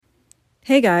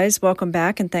Hey guys, welcome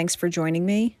back and thanks for joining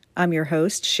me. I'm your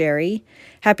host, Sherry.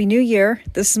 Happy New Year.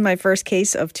 This is my first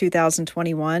case of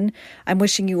 2021. I'm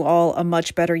wishing you all a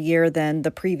much better year than the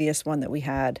previous one that we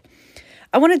had.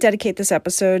 I want to dedicate this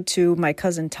episode to my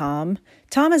cousin Tom.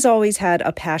 Tom has always had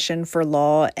a passion for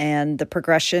law and the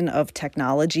progression of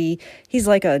technology. He's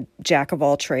like a jack of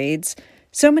all trades.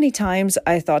 So many times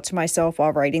I thought to myself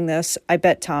while writing this, I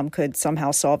bet Tom could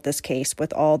somehow solve this case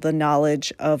with all the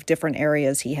knowledge of different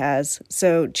areas he has.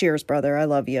 So cheers, brother. I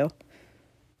love you.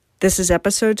 This is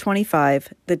episode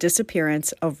 25, The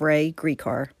Disappearance of Ray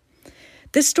Gricar.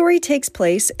 This story takes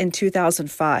place in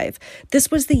 2005.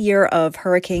 This was the year of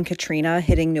Hurricane Katrina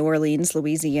hitting New Orleans,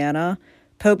 Louisiana.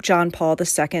 Pope John Paul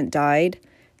II died.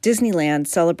 Disneyland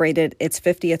celebrated its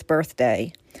 50th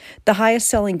birthday. The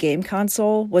highest-selling game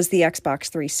console was the Xbox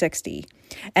 360.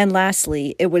 And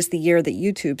lastly, it was the year that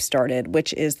YouTube started,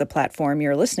 which is the platform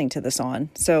you're listening to this on.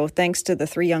 So thanks to the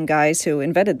three young guys who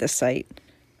invented this site.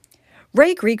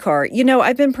 Ray Gricar,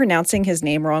 I've been pronouncing his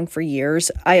name wrong for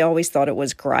years. I always thought it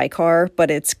was Gricar, but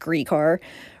it's Gricar.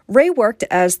 Ray worked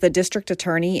as the district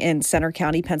attorney in Center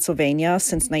County, Pennsylvania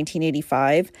since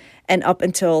 1985 and up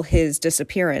until his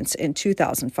disappearance in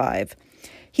 2005.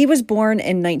 He was born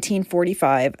in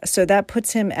 1945, so that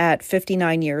puts him at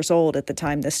 59 years old at the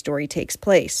time this story takes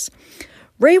place.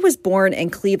 Ray was born in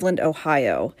Cleveland,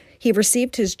 Ohio. He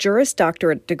received his Juris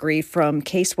Doctorate degree from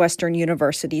Case Western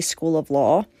University School of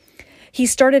Law. He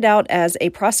started out as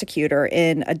a prosecutor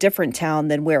in a different town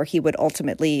than where he would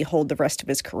ultimately hold the rest of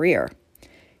his career.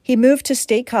 He moved to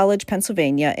State College,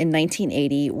 Pennsylvania in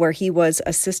 1980, where he was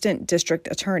assistant district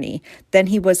attorney. Then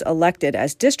he was elected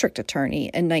as district attorney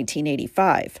in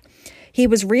 1985. He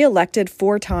was reelected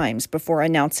 4 times before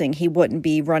announcing he wouldn't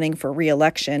be running for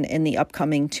reelection in the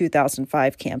upcoming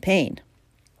 2005 campaign.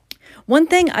 One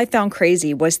thing I found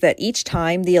crazy was that each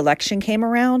time the election came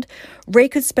around, Ray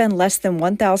could spend less than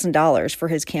 $1,000 for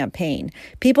his campaign.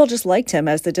 People just liked him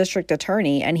as the district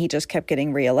attorney, and he just kept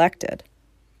getting reelected.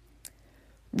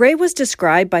 Ray was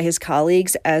described by his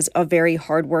colleagues as a very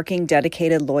hardworking,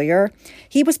 dedicated lawyer.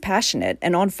 He was passionate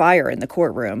and on fire in the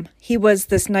courtroom. He was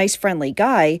this nice, friendly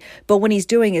guy, but when he's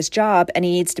doing his job and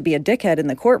he needs to be a dickhead in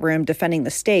the courtroom defending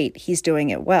the state, he's doing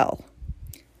it well.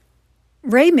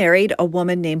 Ray married a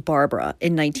woman named Barbara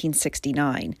in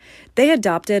 1969. They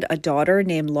adopted a daughter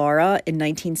named Laura in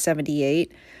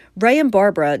 1978. Ray and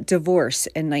Barbara divorced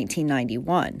in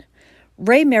 1991.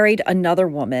 Ray married another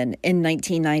woman in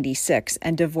 1996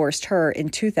 and divorced her in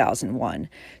 2001.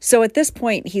 So at this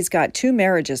point, he's got 2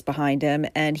 marriages behind him,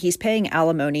 and he's paying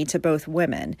alimony to both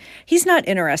women. He's not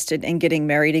interested in getting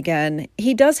married again.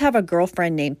 He does have a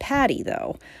girlfriend named Patty,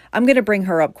 though. I'm going to bring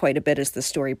her up quite a bit as the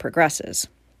story progresses.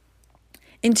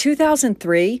 In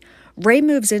 2003, Ray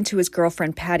moves into his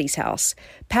girlfriend Patty's house.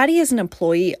 Patty is an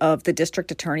employee of the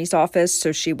district attorney's office,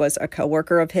 so she was a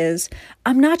coworker of his.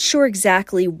 I'm not sure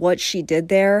exactly what she did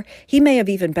there. He may have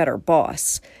even been her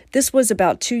boss. This was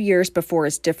about 2 years before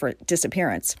his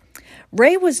disappearance.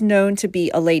 Ray was known to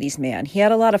be a ladies' man. He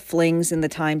had a lot of flings in the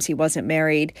times he wasn't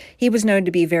married. He was known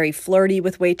to be very flirty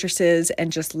with waitresses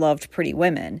and just loved pretty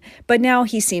women. But now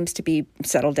he seems to be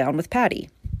settled down with Patty.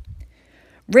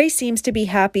 Ray seems to be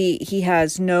happy. He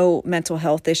has no mental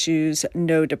health issues,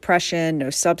 no depression, no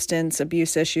substance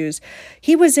abuse issues.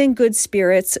 He was in good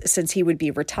spirits since he would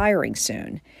be retiring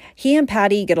soon. He and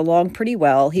Patty get along pretty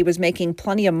well. He was making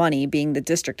plenty of money being the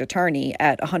district attorney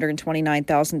at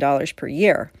 $129,000 per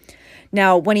year.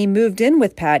 Now, when he moved in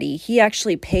with Patty, he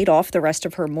actually paid off the rest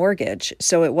of her mortgage,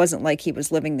 so it wasn't like he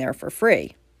was living there for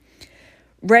free.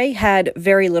 Ray had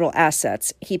very little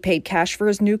assets. He paid cash for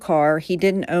his new car. He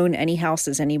didn't own any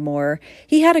houses anymore.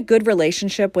 He had a good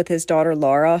relationship with his daughter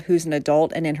Laura, who's an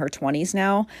adult and in her 20s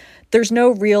now. There's no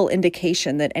real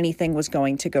indication that anything was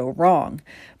going to go wrong,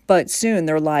 but soon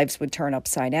their lives would turn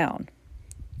upside down.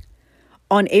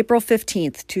 On April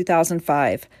 15th,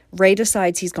 2005, Ray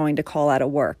decides he's going to call out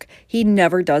of work. He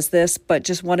never does this, but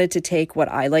just wanted to take what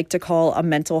I like to call a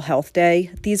mental health day.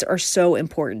 These are so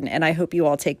important, and I hope you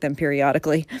all take them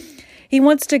periodically. He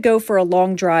wants to go for a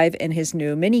long drive in his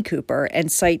new Mini Cooper and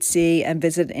sightsee and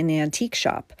visit an antique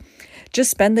shop.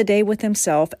 Just spend the day with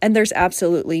himself, and there's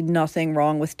absolutely nothing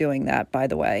wrong with doing that, by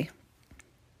the way.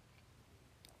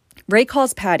 Ray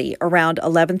calls Patty around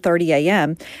 11:30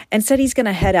 a.m. and said he's going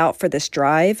to head out for this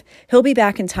drive. He'll be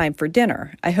back in time for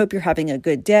dinner. I hope you're having a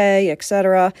good day,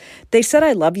 etc. They said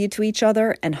I love you to each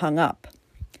other and hung up.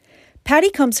 Patty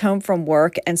comes home from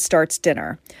work and starts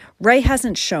dinner. Ray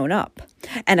hasn't shown up,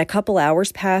 and a couple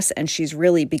hours pass and she's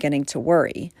really beginning to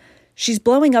worry. She's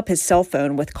blowing up his cell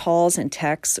phone with calls and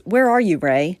texts. "Where are you,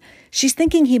 Ray?" She's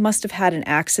thinking he must have had an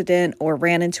accident or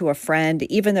ran into a friend,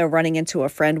 even though running into a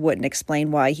friend wouldn't explain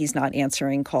why he's not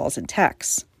answering calls and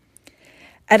texts.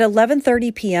 At 11:30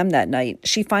 p.m. that night,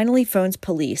 she finally phones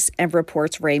police and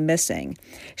reports Ray missing.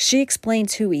 She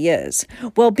explains who he is.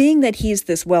 Well, being that he's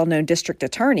this well-known district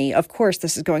attorney, of course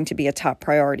this is going to be a top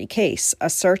priority case.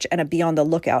 A search and a be on the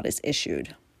lookout is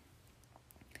issued.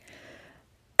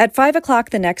 At 5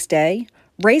 o'clock the next day,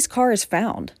 Ray's car is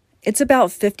found. It's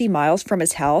about 50 miles from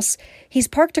his house. He's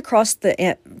parked across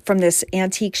from this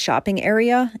antique shopping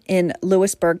area in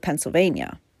Lewisburg,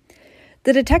 Pennsylvania.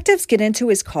 The detectives get into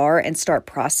his car and start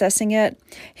processing it.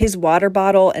 His water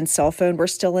bottle and cell phone were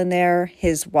still in there.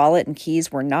 His wallet and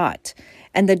keys were not.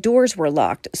 And the doors were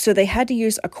locked, so they had to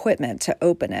use equipment to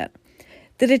open it.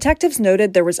 The detectives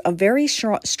noted there was a very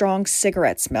strong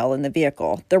cigarette smell in the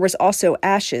vehicle. There was also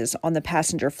ashes on the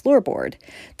passenger floorboard.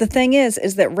 The thing is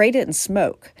that Ray didn't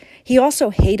smoke. He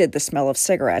also hated the smell of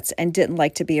cigarettes and didn't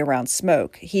like to be around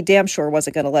smoke. He damn sure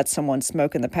wasn't going to let someone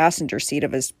smoke in the passenger seat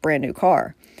of his brand new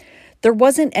car. There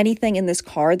wasn't anything in this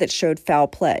car that showed foul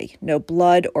play, no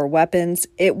blood or weapons.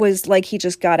 It was like he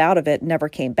just got out of it and never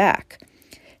came back.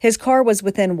 His car was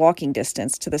within walking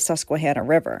distance to the Susquehanna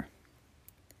River.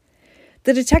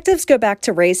 The detectives go back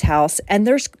to Ray's house and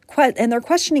they're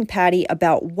questioning Patty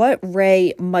about what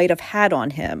Ray might have had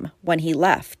on him when he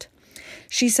left.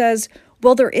 She says,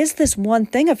 "Well, there is this one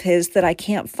thing of his that I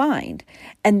can't find,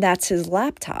 and that's his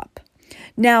laptop."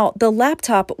 Now, the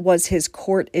laptop was his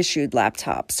court-issued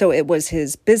laptop, so it was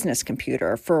his business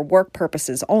computer for work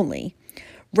purposes only.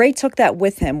 Ray took that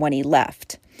with him when he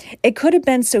left. It could have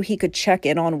been so he could check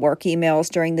in on work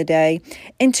emails during the day.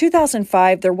 In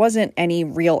 2005, there wasn't any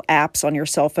real apps on your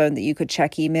cell phone that you could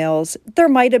check emails. There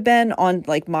might have been on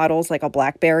models like a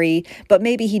BlackBerry, but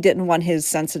maybe he didn't want his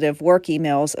sensitive work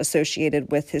emails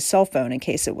associated with his cell phone in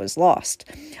case it was lost.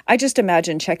 I just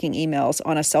imagine checking emails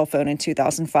on a cell phone in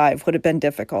 2005 would have been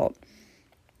difficult.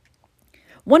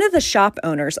 One of the shop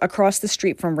owners across the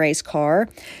street from Ray's car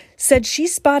said she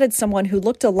spotted someone who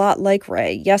looked a lot like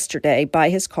Ray yesterday by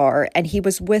his car, and he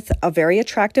was with a very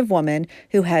attractive woman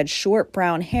who had short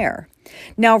brown hair.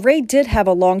 Now, Ray did have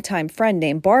a longtime friend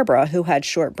named Barbara who had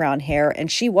short brown hair,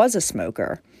 and she was a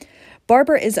smoker.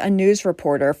 Barbara is a news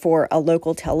reporter for a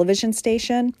local television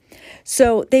station.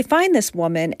 So they find this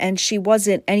woman, and she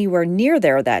wasn't anywhere near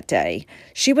there that day.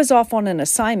 She was off on an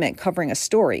assignment covering a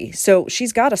story, so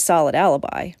she's got a solid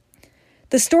alibi.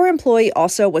 The store employee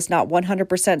also was not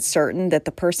 100% certain that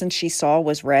the person she saw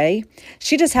was Ray.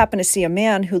 She just happened to see a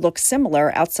man who looked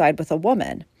similar outside with a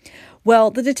woman.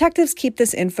 Well, the detectives keep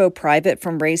this info private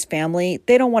from Ray's family.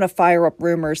 They don't want to fire up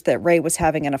rumors that Ray was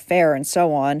having an affair and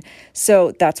so on,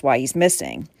 so that's why he's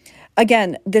missing.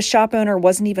 Again, the shop owner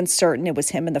wasn't even certain it was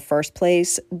him in the first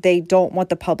place. They don't want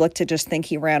the public to just think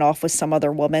he ran off with some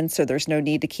other woman, so there's no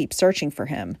need to keep searching for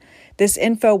him. This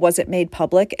info wasn't made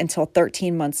public until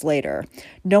 13 months later.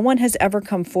 No one has ever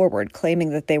come forward claiming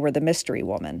that they were the mystery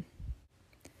woman.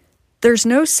 There's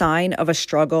no sign of a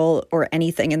struggle or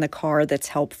anything in the car that's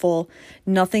helpful,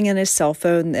 nothing in his cell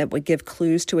phone that would give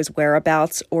clues to his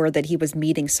whereabouts or that he was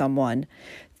meeting someone.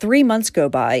 3 months go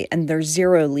by and there's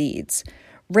zero leads.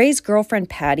 Ray's girlfriend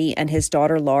Patty and his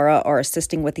daughter Laura are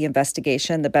assisting with the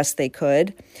investigation the best they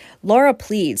could. Laura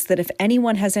pleads that if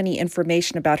anyone has any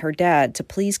information about her dad to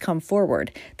please come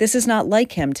forward. This is not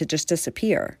like him to just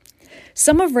disappear.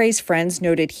 Some of Ray's friends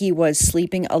noted he was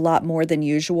sleeping a lot more than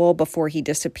usual before he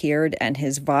disappeared, and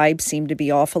his vibe seemed to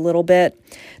be off a little bit.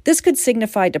 This could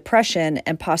signify depression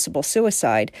and possible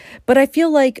suicide, but I feel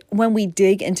like when we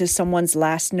dig into someone's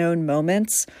last known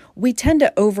moments, we tend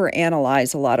to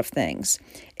overanalyze a lot of things.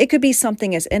 It could be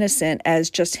something as innocent as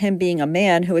just him being a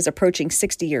man who is approaching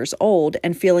 60 years old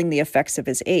and feeling the effects of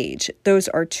his age. Those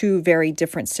are two very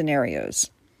different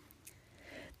scenarios.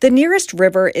 The nearest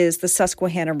river is the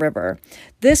Susquehanna River.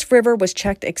 This river was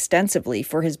checked extensively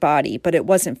for his body, but it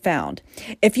wasn't found.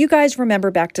 If you guys remember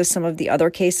back to some of the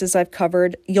other cases I've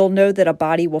covered, you'll know that a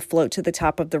body will float to the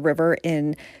top of the river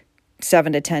in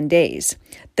 7 to 10 days.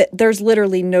 There's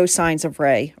literally no signs of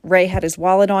Ray. Ray had his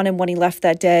wallet on him when he left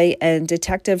that day, and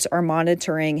detectives are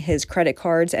monitoring his credit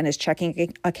cards and his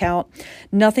checking account.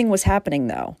 Nothing was happening,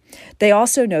 though. They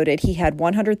also noted he had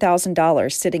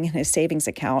 $100,000 sitting in his savings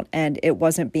account, and it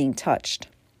wasn't being touched.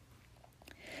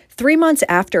 3 months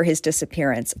after his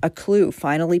disappearance, a clue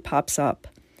finally pops up.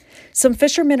 Some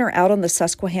fishermen are out on the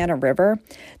Susquehanna River.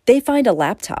 They find a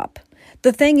laptop.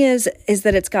 The thing is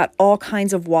that it's got all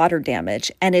kinds of water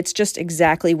damage, and it's just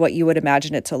exactly what you would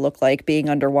imagine it to look like being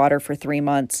underwater for 3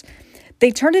 months. They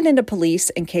turned it into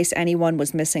police in case anyone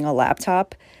was missing a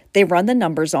laptop. They run the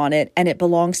numbers on it, and it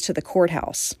belongs to the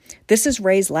courthouse. This is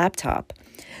Ray's laptop.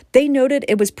 They noted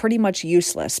it was pretty much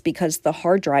useless because the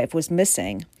hard drive was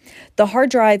missing. The hard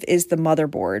drive is the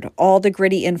motherboard. All the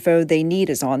gritty info they need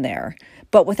is on there.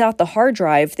 But without the hard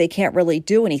drive, they can't really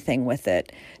do anything with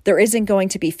it. There isn't going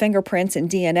to be fingerprints and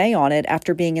DNA on it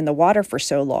after being in the water for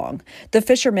so long. The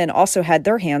fishermen also had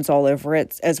their hands all over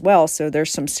it as well, so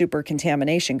there's some super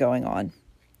contamination going on.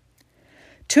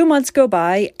 2 months go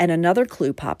by and another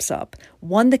clue pops up,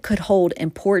 one that could hold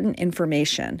important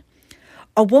information.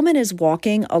 A woman is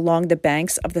walking along the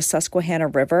banks of the Susquehanna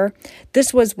River.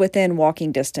 This was within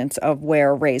walking distance of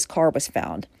where Ray's car was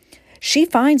found. She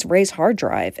finds Ray's hard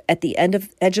drive at the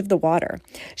edge of the water.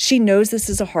 She knows this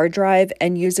is a hard drive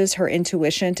and uses her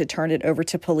intuition to turn it over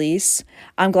to police.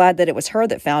 I'm glad that it was her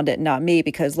that found it, not me,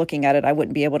 because looking at it, I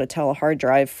wouldn't be able to tell a hard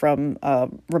drive from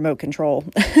remote control.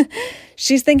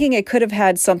 She's thinking it could have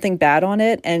had something bad on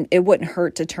it, and it wouldn't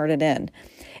hurt to turn it in.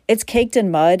 It's caked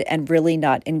in mud and really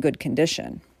not in good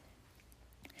condition.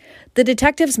 The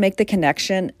detectives make the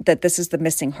connection that this is the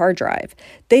missing hard drive.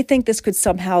 They think this could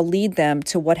somehow lead them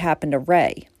to what happened to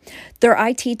Ray. Their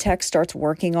IT tech starts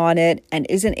working on it and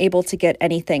isn't able to get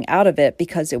anything out of it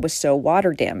because it was so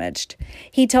water damaged.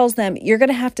 He tells them, "You're going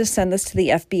to have to send this to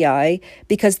the FBI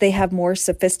because they have more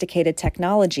sophisticated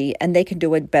technology and they can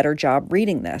do a better job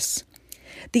reading this."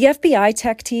 The FBI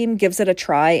tech team gives it a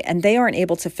try, and they aren't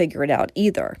able to figure it out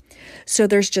either. So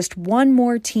there's just one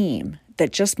more team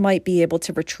that just might be able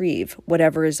to retrieve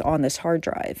whatever is on this hard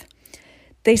drive.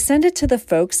 They send it to the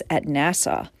folks at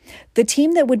NASA. The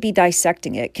team that would be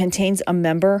dissecting it contains a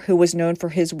member who was known for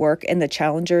his work in the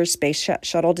Challenger space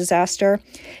shuttle disaster.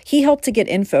 He helped to get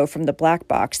info from the black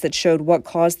box that showed what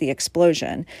caused the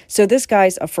explosion. So this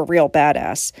guy's a for real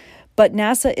badass. But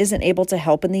NASA isn't able to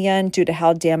help in the end due to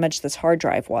how damaged this hard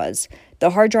drive was.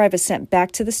 The hard drive is sent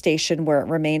back to the station where it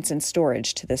remains in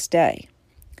storage to this day.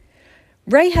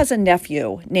 Ray has a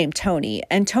nephew named Tony,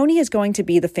 and Tony is going to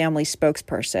be the family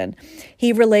spokesperson.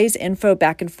 He relays info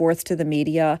back and forth to the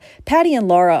media. Patty and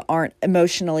Laura aren't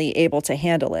emotionally able to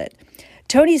handle it.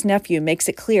 Tony's nephew makes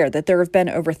it clear that there have been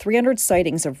over 300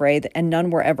 sightings of Ray and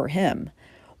none were ever him.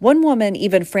 One woman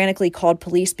even frantically called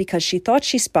police because she thought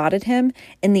she spotted him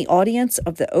in the audience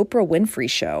of the Oprah Winfrey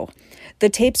show. The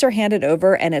tapes are handed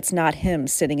over and it's not him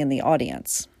sitting in the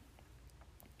audience.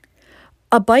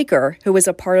 A biker who was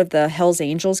a part of the Hells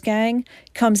Angels gang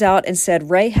comes out and said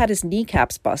Ray had his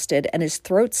kneecaps busted and his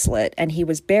throat slit and he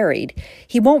was buried.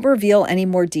 He won't reveal any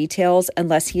more details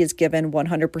unless he is given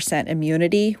 100%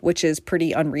 immunity, which is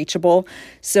pretty unreachable,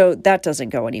 so that doesn't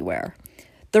go anywhere.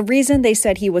 The reason they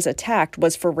said he was attacked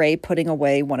was for Ray putting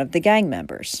away one of the gang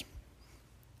members.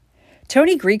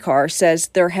 Tony Gricar says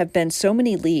there have been so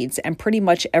many leads and pretty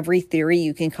much every theory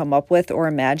you can come up with or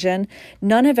imagine,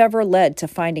 none have ever led to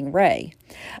finding Ray.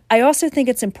 I also think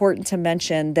it's important to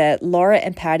mention that Laura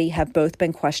and Patty have both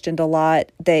been questioned a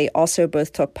lot. They also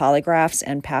both took polygraphs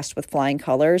and passed with flying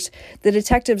colors. The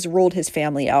detectives ruled his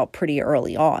family out pretty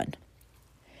early on.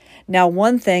 Now,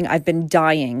 one thing I've been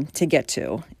dying to get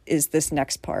to is this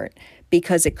next part,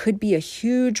 because it could be a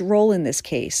huge role in this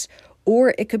case,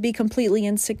 or it could be completely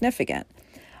insignificant.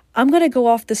 I'm going to go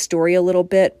off the story a little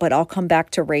bit, but I'll come back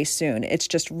to Ray soon. It's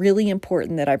just really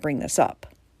important that I bring this up.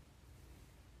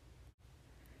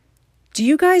 Do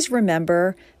you guys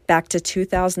remember back to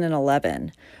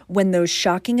 2011 when those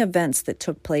shocking events that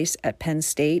took place at Penn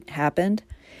State happened?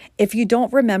 If you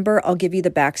don't remember, I'll give you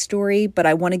the backstory, but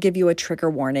I want to give you a trigger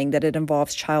warning that it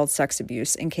involves child sex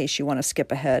abuse in case you want to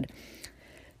skip ahead.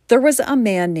 There was a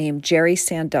man named Jerry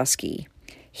Sandusky.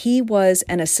 He was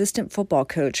an assistant football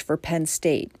coach for Penn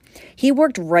State. He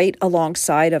worked right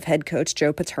alongside of head coach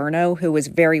Joe Paterno, who was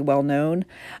very well known.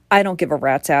 I don't give a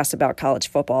rat's ass about college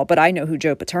football, but I know who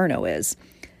Joe Paterno is.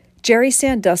 Jerry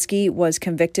Sandusky was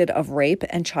convicted of rape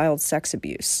and child sex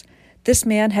abuse. This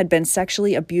man had been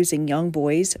sexually abusing young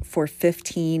boys for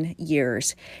 15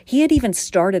 years. He had even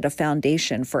started a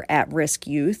foundation for at-risk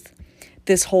youth.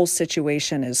 This whole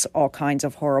situation is all kinds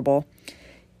of horrible.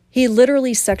 He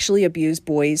literally sexually abused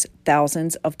boys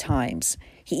thousands of times.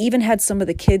 He even had some of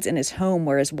the kids in his home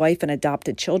where his wife and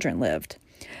adopted children lived.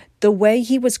 The way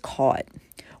he was caught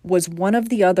was one of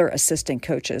the other assistant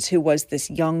coaches, who was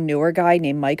this young, newer guy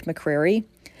named Mike McCrary.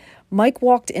 Mike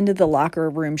walked into the locker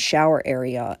room shower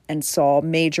area and saw,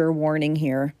 major warning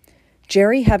here,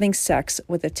 Jerry having sex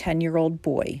with a 10-year-old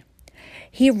boy.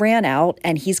 He ran out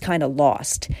and he's kind of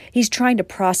lost. He's trying to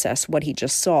process what he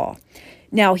just saw.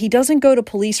 Now, he doesn't go to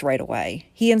police right away.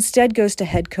 He instead goes to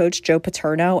head coach Joe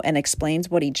Paterno and explains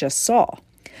what he just saw.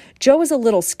 Joe is a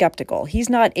little skeptical. He's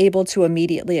not able to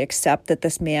immediately accept that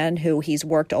this man who he's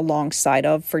worked alongside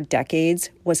of for decades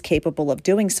was capable of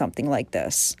doing something like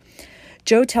this.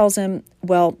 Joe tells him,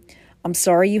 well, I'm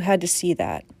sorry you had to see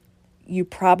that. You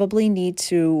probably need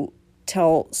to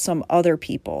tell some other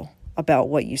people about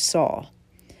what you saw.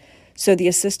 So the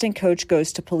assistant coach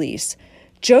goes to police.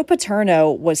 Joe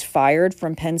Paterno was fired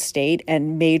from Penn State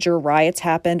and major riots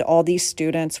happened. All these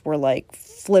students were like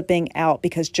flipping out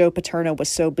because Joe Paterno was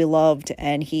so beloved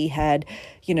and he had,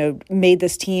 made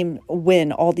this team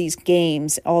win all these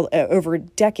games all over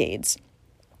decades.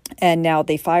 And now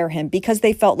they fire him because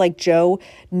they felt like Joe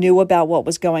knew about what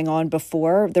was going on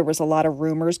before. There was a lot of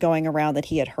rumors going around that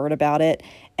he had heard about it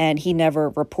and he never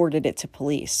reported it to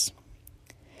police.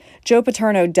 Joe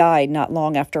Paterno died not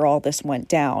long after all this went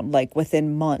down, like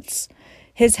within months.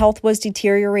 His health was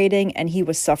deteriorating and he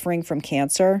was suffering from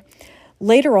cancer.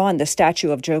 Later on, the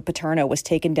statue of Joe Paterno was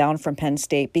taken down from Penn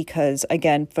State because,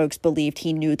 again, folks believed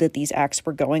he knew that these acts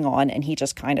were going on and he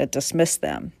just kind of dismissed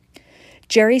them.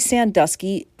 Jerry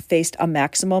Sandusky faced a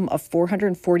maximum of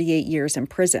 448 years in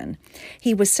prison.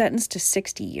 He was sentenced to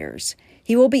 60 years.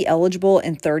 He will be eligible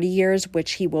in 30 years,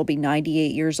 which he will be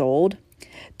 98 years old.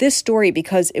 This story,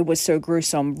 because it was so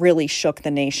gruesome, really shook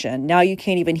the nation. Now you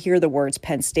can't even hear the words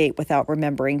Penn State without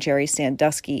remembering Jerry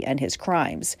Sandusky and his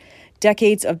crimes.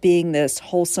 Decades of being this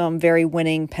wholesome, very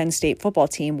winning Penn State football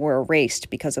team were erased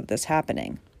because of this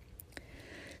happening.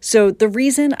 So the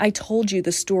reason I told you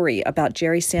the story about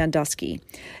Jerry Sandusky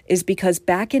is because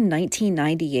back in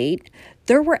 1998,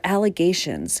 there were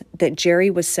allegations that Jerry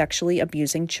was sexually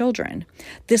abusing children.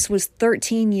 This was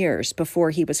 13 years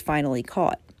before he was finally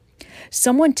caught.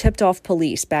 Someone tipped off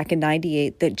police back in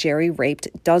 98 that Jerry raped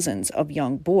dozens of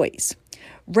young boys.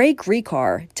 Ray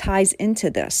Gricar ties into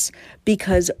this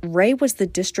because Ray was the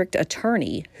district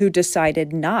attorney who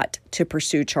decided not to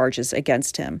pursue charges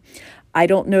against him. I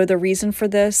don't know the reason for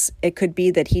this. It could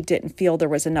be that he didn't feel there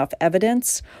was enough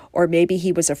evidence, or maybe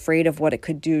he was afraid of what it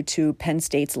could do to Penn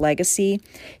State's legacy.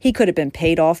 He could have been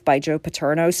paid off by Joe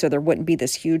Paterno, so there wouldn't be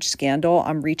this huge scandal.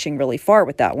 I'm reaching really far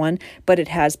with that one, but it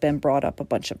has been brought up a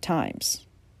bunch of times.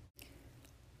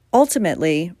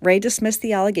 Ultimately, Ray dismissed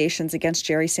the allegations against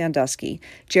Jerry Sandusky.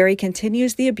 Jerry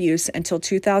continues the abuse until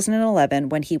 2011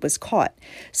 when he was caught.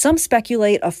 Some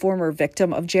speculate a former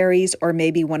victim of Jerry's or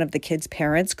maybe one of the kids'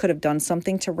 parents could have done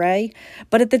something to Ray.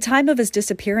 But at the time of his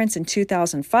disappearance in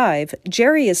 2005,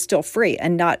 Jerry is still free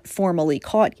and not formally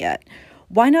caught yet.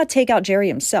 Why not take out Jerry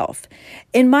himself?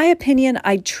 In my opinion,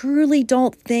 I truly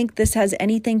don't think this has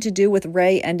anything to do with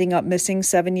Ray ending up missing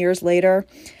 7 years later.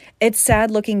 It's sad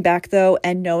looking back, though,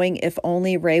 and knowing if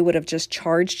only Ray would have just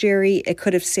charged Jerry, it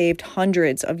could have saved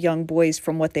hundreds of young boys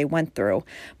from what they went through.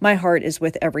 My heart is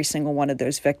with every single one of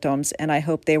those victims, and I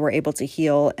hope they were able to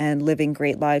heal and living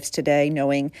great lives today,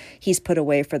 knowing he's put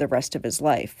away for the rest of his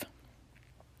life.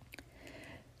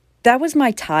 That was my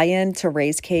tie-in to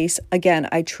Ray's case. Again,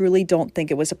 I truly don't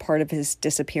think it was a part of his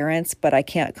disappearance, but I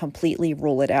can't completely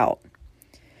rule it out.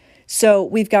 So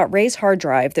we've got Ray's hard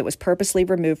drive that was purposely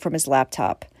removed from his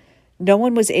laptop. No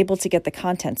one was able to get the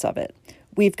contents of it.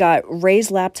 We've got Ray's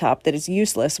laptop that is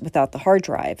useless without the hard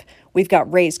drive. We've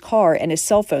got Ray's car and his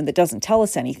cell phone that doesn't tell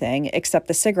us anything except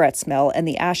the cigarette smell and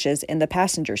the ashes in the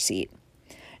passenger seat.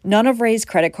 None of Ray's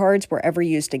credit cards were ever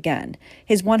used again.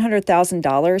 His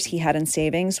 $100,000 he had in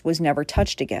savings was never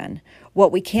touched again.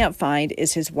 What we can't find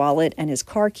is his wallet and his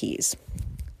car keys.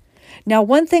 Now,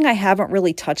 one thing I haven't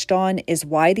really touched on is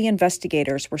why the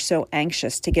investigators were so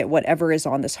anxious to get whatever is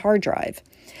on this hard drive.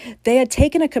 They had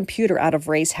taken a computer out of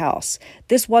Ray's house.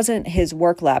 This wasn't his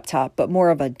work laptop, but more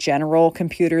of a general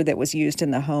computer that was used in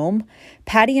the home.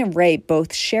 Patty and Ray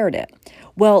both shared it.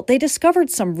 Well, they discovered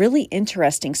some really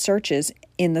interesting searches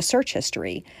in the search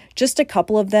history. Just a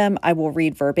couple of them I will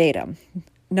read verbatim.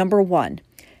 Number 1,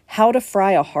 how to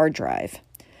fry a hard drive.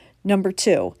 Number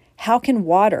 2, how can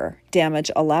water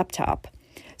damage a laptop?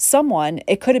 Someone,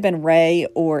 it could have been Ray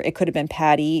or it could have been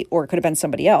Patty or it could have been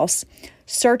somebody else,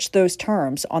 searched those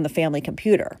terms on the family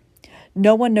computer.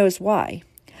 No one knows why.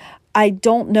 I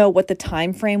don't know what the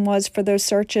time frame was for those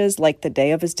searches, like the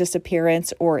day of his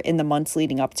disappearance or in the months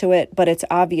leading up to it, but it's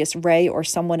obvious Ray or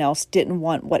someone else didn't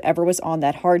want whatever was on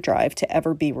that hard drive to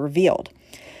ever be revealed.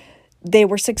 They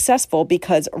were successful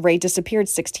because Ray disappeared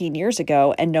 16 years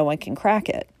ago and no one can crack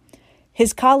it.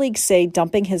 His colleagues say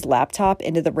dumping his laptop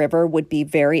into the river would be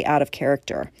very out of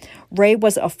character. Ray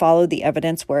was a follow the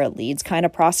evidence where it leads kind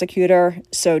of prosecutor,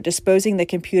 so disposing the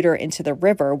computer into the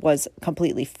river was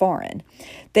completely foreign.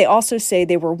 They also say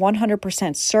they were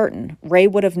 100% certain Ray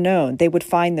would have known they would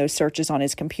find those searches on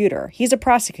his computer. He's a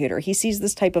prosecutor. He sees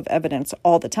this type of evidence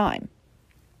all the time.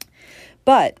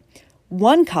 But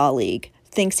One colleague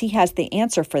thinks he has the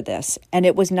answer for this, and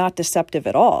it was not deceptive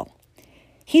at all.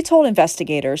 He told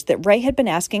investigators that Ray had been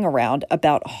asking around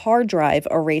about hard drive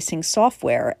erasing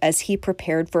software as he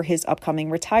prepared for his upcoming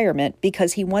retirement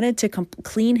because he wanted to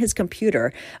clean his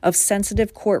computer of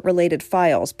sensitive court-related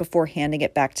files before handing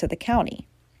it back to the county.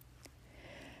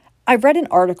 I read an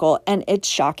article, and it's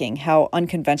shocking how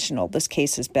unconventional this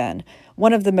case has been,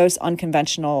 one of the most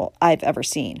unconventional I've ever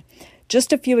seen.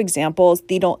 Just a few examples.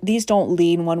 These don't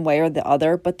lean one way or the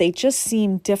other, but they just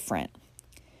seem different.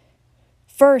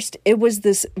 First, it was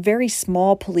this very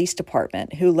small police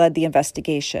department who led the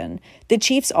investigation. The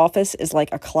chief's office is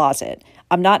like a closet.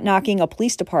 I'm not knocking a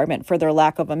police department for their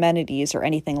lack of amenities or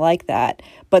anything like that,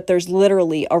 but there's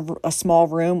literally a small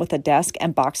room with a desk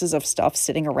and boxes of stuff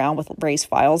sitting around with Ray's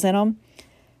files in them.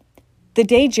 The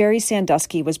day Jerry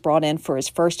Sandusky was brought in for his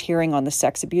first hearing on the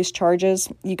sex abuse charges,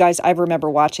 you guys, I remember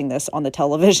watching this on the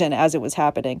television as it was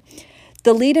happening.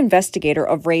 The lead investigator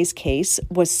of Ray's case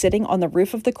was sitting on the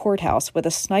roof of the courthouse with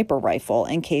a sniper rifle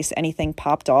in case anything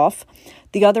popped off.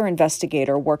 The other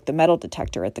investigator worked the metal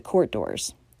detector at the court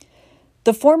doors.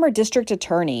 The former district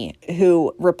attorney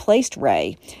who replaced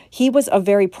Ray, he was a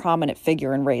very prominent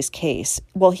figure in Ray's case.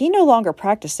 Well, he no longer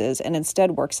practices and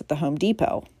instead works at the Home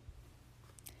Depot.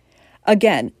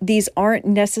 Again, these aren't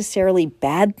necessarily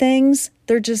bad things.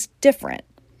 They're just different.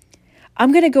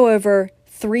 I'm going to go over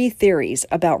 3 theories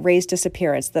about Ray's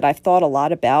disappearance that I've thought a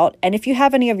lot about, and if you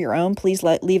have any of your own, please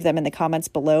leave them in the comments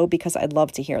below because I'd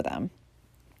love to hear them.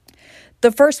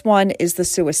 The first one is the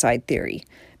suicide theory.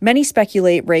 Many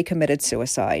speculate Ray committed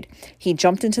suicide. He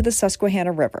jumped into the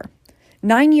Susquehanna River.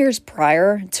 9 years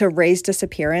prior to Ray's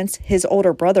disappearance, his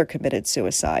older brother committed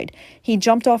suicide. He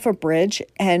jumped off a bridge,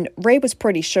 and Ray was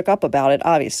pretty shook up about it,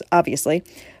 obviously,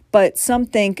 but some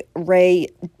think Ray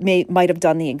might have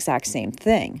done the exact same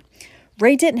thing.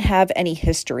 Ray didn't have any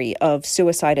history of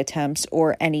suicide attempts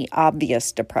or any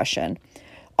obvious depression.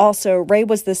 Also, Ray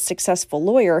was this successful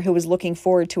lawyer who was looking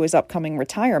forward to his upcoming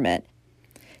retirement.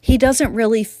 He doesn't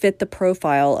really fit the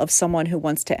profile of someone who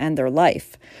wants to end their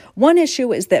life. One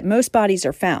issue is that most bodies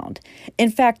are found.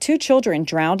 In fact, 2 children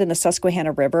drowned in the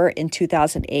Susquehanna River in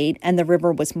 2008, and the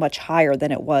river was much higher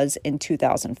than it was in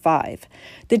 2005.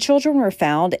 The children were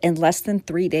found in less than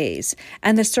 3 days,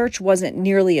 and the search wasn't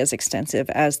nearly as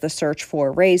extensive as the search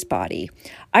for Ray's body.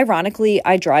 Ironically,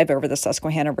 I drive over the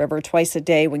Susquehanna River twice a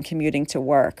day when commuting to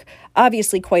work.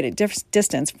 Obviously quite a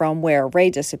distance from where Ray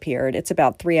disappeared. It's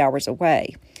about 3 hours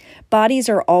away. Bodies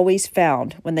are always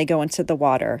found when they go into the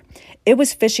water. It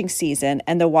was fishing season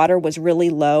and the water was really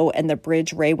low and the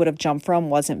bridge Ray would have jumped from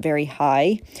wasn't very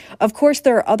high. Of course,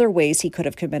 there are other ways he could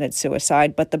have committed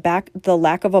suicide, but the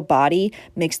lack of a body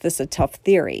makes this a tough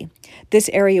theory. This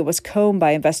area was combed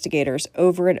by investigators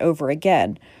over and over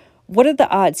again. What are the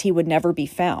odds he would never be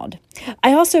found?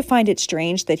 I also find it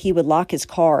strange that he would lock his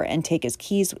car and take his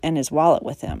keys and his wallet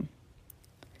with him.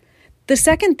 The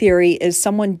second theory is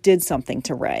someone did something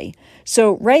to Ray.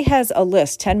 So Ray has a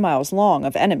list 10 miles long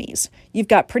of enemies. You've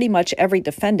got pretty much every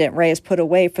defendant Ray has put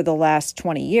away for the last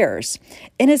 20 years.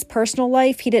 In his personal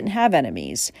life, he didn't have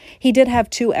enemies. He did have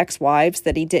 2 ex-wives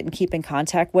that he didn't keep in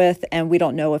contact with, and we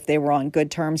don't know if they were on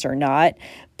good terms or not.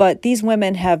 But these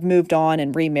women have moved on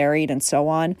and remarried and so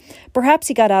on. Perhaps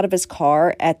he got out of his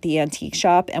car at the antique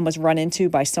shop and was run into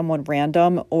by someone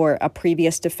random, or a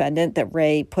previous defendant that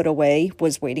Ray put away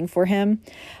was waiting for him.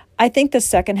 I think the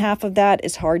second half of that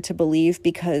is hard to believe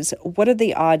because what are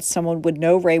the odds someone would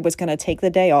know Ray was going to take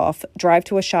the day off, drive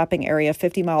to a shopping area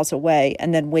 50 miles away,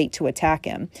 and then wait to attack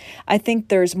him? I think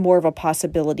there's more of a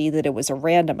possibility that it was a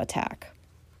random attack.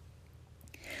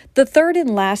 The third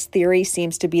and last theory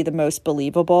seems to be the most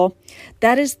believable.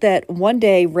 That is that one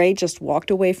day Ray just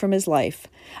walked away from his life.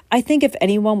 I think if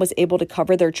anyone was able to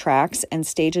cover their tracks and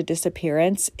stage a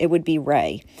disappearance, it would be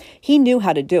Ray. He knew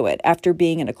how to do it after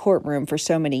being in a courtroom for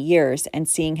so many years and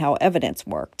seeing how evidence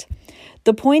worked.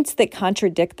 The points that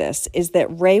contradict this is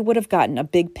that Ray would have gotten a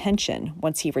big pension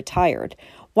once he retired.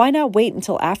 Why not wait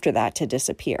until after that to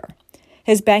disappear?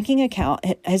 His bank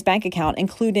account,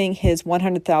 including his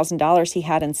 $100,000 he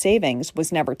had in savings,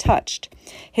 was never touched.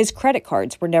 His credit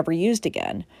cards were never used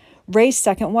again. Ray's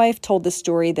second wife told the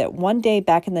story that one day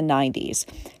back in the 90s,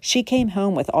 she came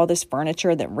home with all this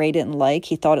furniture that Ray didn't like.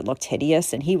 He thought it looked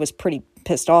hideous, and he was pretty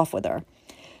pissed off with her.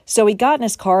 So he got in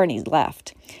his car and he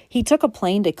left. He took a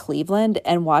plane to Cleveland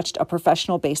and watched a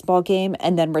professional baseball game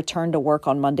and then returned to work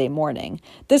on Monday morning.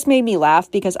 This made me laugh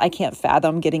because I can't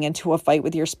fathom getting into a fight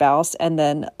with your spouse and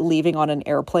then leaving on an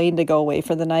airplane to go away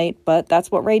for the night, but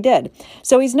that's what Ray did.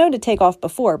 So he's known to take off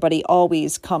before, but he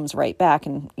always comes right back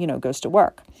and, goes to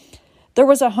work. There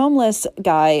was a homeless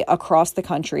guy across the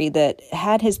country that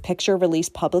had his picture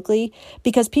released publicly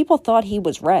because people thought he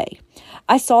was Ray.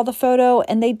 I saw the photo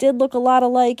and they did look a lot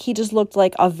alike. He just looked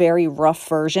like a very rough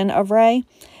version of Ray.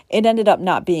 It ended up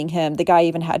not being him. The guy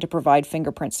even had to provide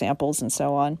fingerprint samples and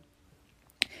so on.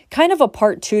 Kind of a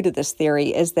part two to this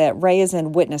theory is that Ray is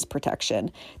in witness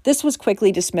protection. This was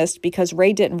quickly dismissed because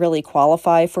Ray didn't really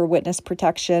qualify for witness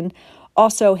protection.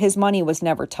 Also, his money was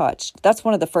never touched. That's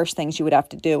one of the first things you would have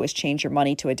to do is change your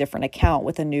money to a different account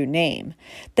with a new name.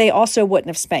 They also wouldn't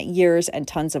have spent years and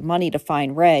tons of money to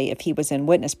find Ray if he was in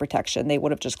witness protection. They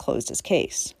would have just closed his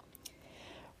case.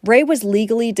 Ray was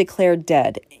legally declared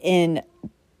dead in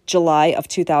July of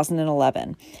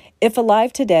 2011. If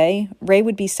alive today, Ray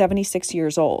would be 76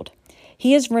 years old.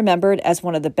 He is remembered as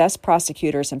one of the best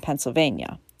prosecutors in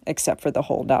Pennsylvania, except for the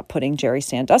whole not putting Jerry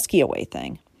Sandusky away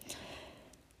thing.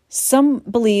 Some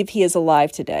believe he is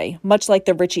alive today. Much like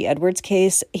the Richie Edwards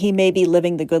case, he may be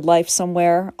living the good life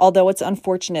somewhere, although it's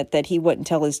unfortunate that he wouldn't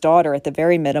tell his daughter at the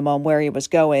very minimum where he was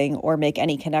going or make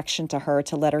any connection to her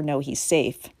to let her know he's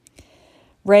safe.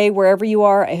 Ray, wherever you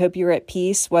are, I hope you're at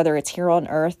peace, whether it's here on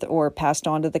Earth or passed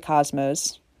on to the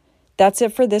cosmos. That's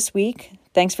it for this week.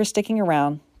 Thanks for sticking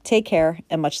around. Take care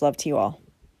and much love to you all.